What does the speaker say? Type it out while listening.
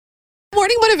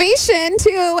morning motivation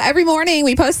too. Every morning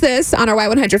we post this on our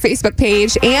Y100 Facebook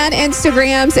page and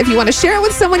Instagrams. If you want to share it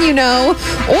with someone you know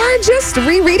or just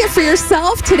reread it for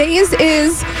yourself, today's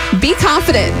is be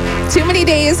confident. Too many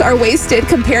days are wasted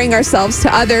comparing ourselves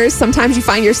to others. Sometimes you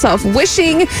find yourself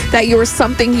wishing that you were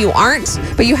something you aren't,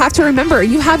 but you have to remember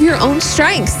you have your own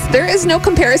strengths. There is no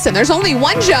comparison. There's only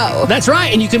one Joe. That's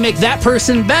right, and you can make that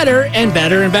person better and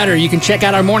better and better. You can check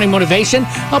out our morning motivation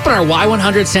up on our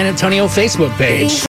Y100 San Antonio Facebook page.